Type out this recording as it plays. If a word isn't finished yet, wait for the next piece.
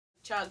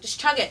Chug. Just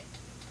chug it.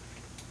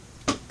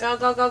 Go,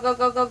 go, go, go,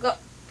 go, go, go.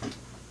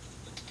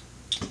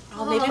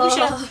 Oh, maybe we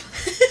should.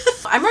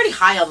 I'm already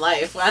high on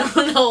life. I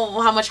don't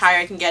know how much higher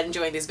I can get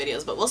enjoying these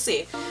videos, but we'll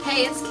see.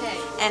 Hey, it's Kay.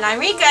 And I'm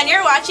Rika, and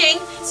you're watching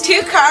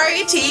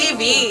Tukari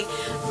TV.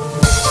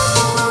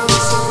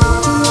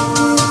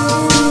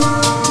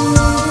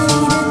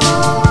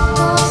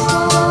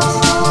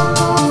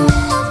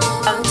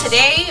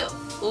 Today,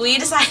 we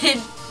decided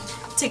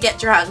to get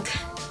drunk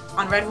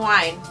on red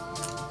wine.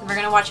 And we're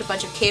gonna watch a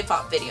bunch of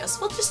K-pop videos.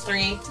 Well, just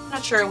 3. I'm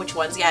not sure which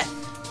ones yet.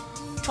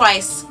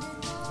 Twice.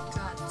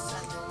 God,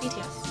 7.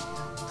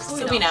 BTS.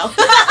 So we know.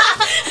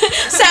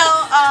 So,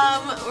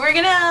 we're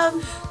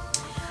gonna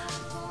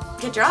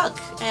get drunk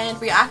and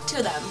react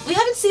to them. We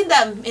haven't seen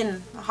them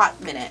in a hot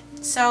minute,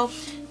 so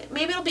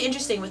maybe it'll be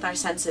interesting with our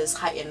senses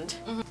heightened.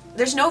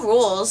 There's no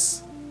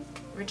rules.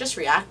 We're just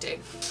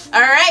reacting.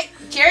 Alright,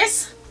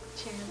 cheers!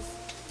 Cheers.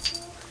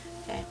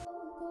 Okay.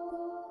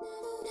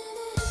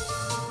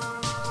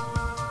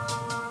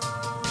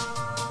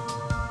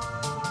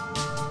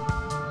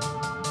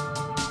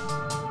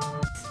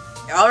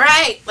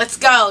 Alright, let's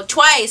go.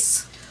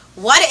 Twice.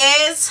 What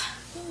is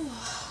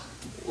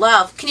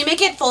love? Can you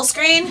make it full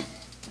screen?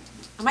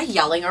 Am I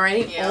yelling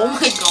already? Yeah. Oh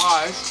my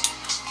gosh.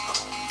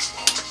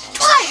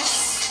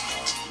 Twice!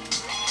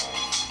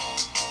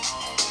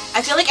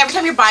 I feel like every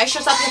time your bi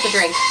shows up, you have to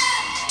drink.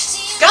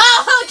 Go!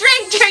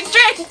 Drink, drink,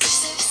 drink!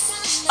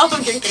 Oh,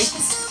 I'm drinking.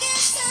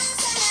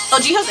 Oh,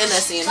 Jiho's in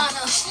this scene.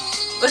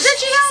 Was it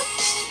Jiho?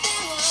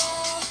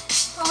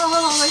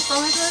 Oh, my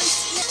stomach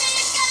hurts.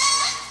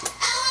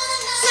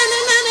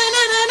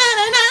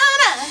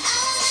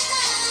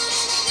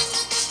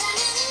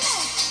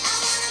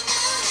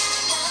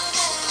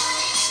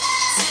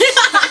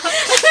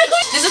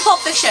 This is Pulp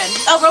Fiction.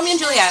 Oh, Romeo and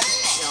Juliet.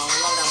 Yo, I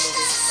love that movie.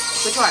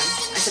 Which one?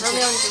 I said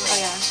Romeo and Juliet. Oh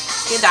yeah.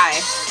 You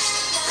die.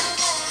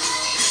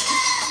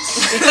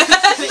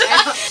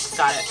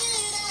 Got it.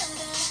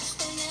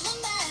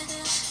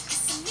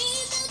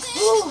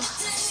 Ooh,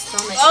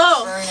 stomach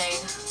Oh. is burning.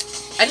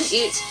 I didn't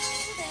eat.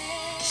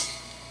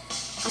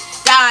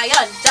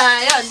 Dion,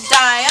 Dion,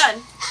 Dion.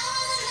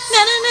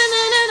 Na na na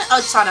na na. Oh,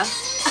 it's Sana.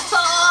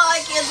 Oh, I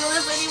can't do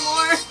this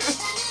anymore.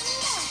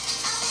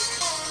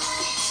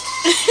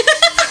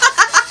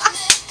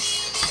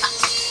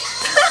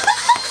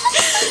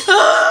 I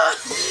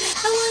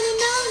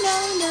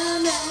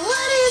wanna know,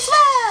 what is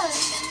love?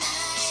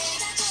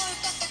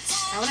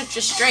 I wanna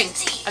just drink.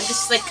 I'm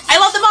just like, I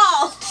love them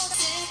all!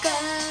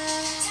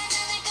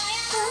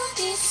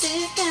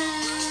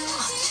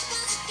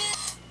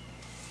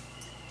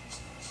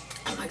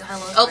 Oh my god, I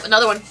love Oh, it.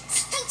 another one.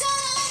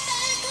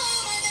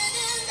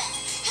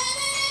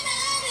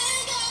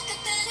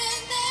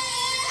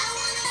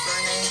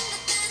 Burning.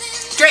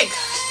 Drink!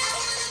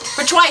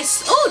 For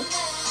twice! Ooh!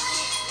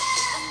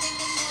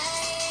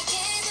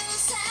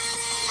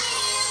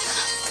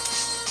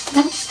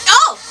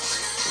 Oh!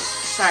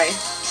 Sorry.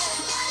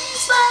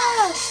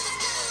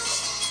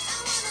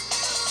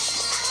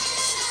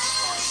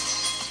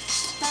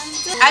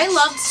 I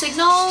loved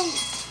Signal,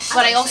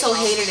 but I also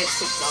hated its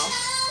Signal.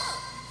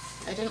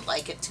 I didn't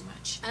like it too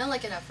much. I didn't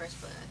like it at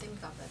first, but I think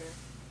it got better.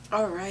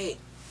 Alright.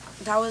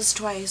 That was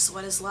Twice.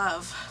 What is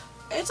love?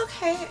 It's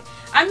okay.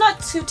 I'm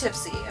not too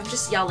tipsy. I'm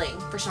just yelling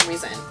for some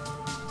reason.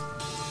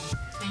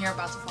 And you're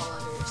about to fall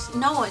under your seat.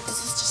 No,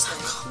 this is just how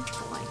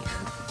comfortable I am.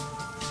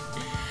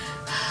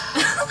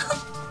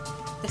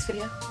 This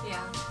video?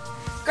 Yeah.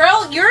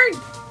 Girl, you're...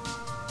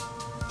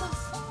 What the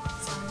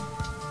fuck?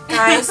 Sorry.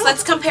 Guys,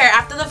 let's compare.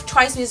 After the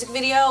Twice music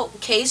video,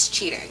 Kay's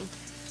cheating.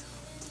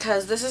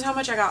 Because this is how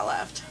much I got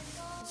left.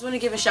 I just want to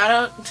give a shout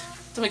out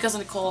to my cousin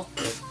Nicole.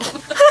 Come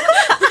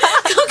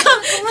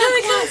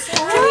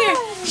here.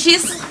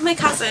 She's my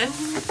cousin.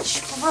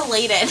 We're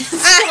related.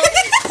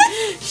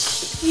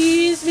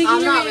 She's making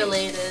I'm not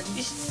related.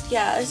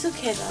 Yeah, it's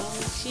okay though.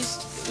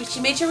 She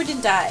made sure we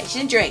didn't die. She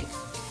didn't drink.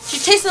 She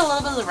tasted a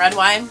little bit of the red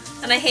wine.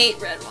 And I hate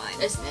red wine.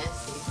 It's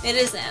nasty. It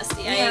is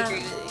nasty. Yeah. I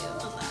agree with you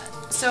on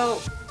that.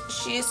 So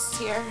she's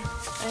here,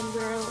 and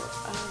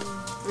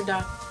we're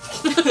done.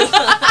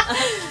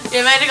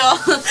 You're going to go.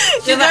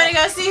 You're going to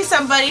go see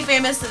somebody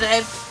famous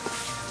today,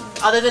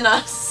 other than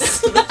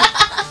us.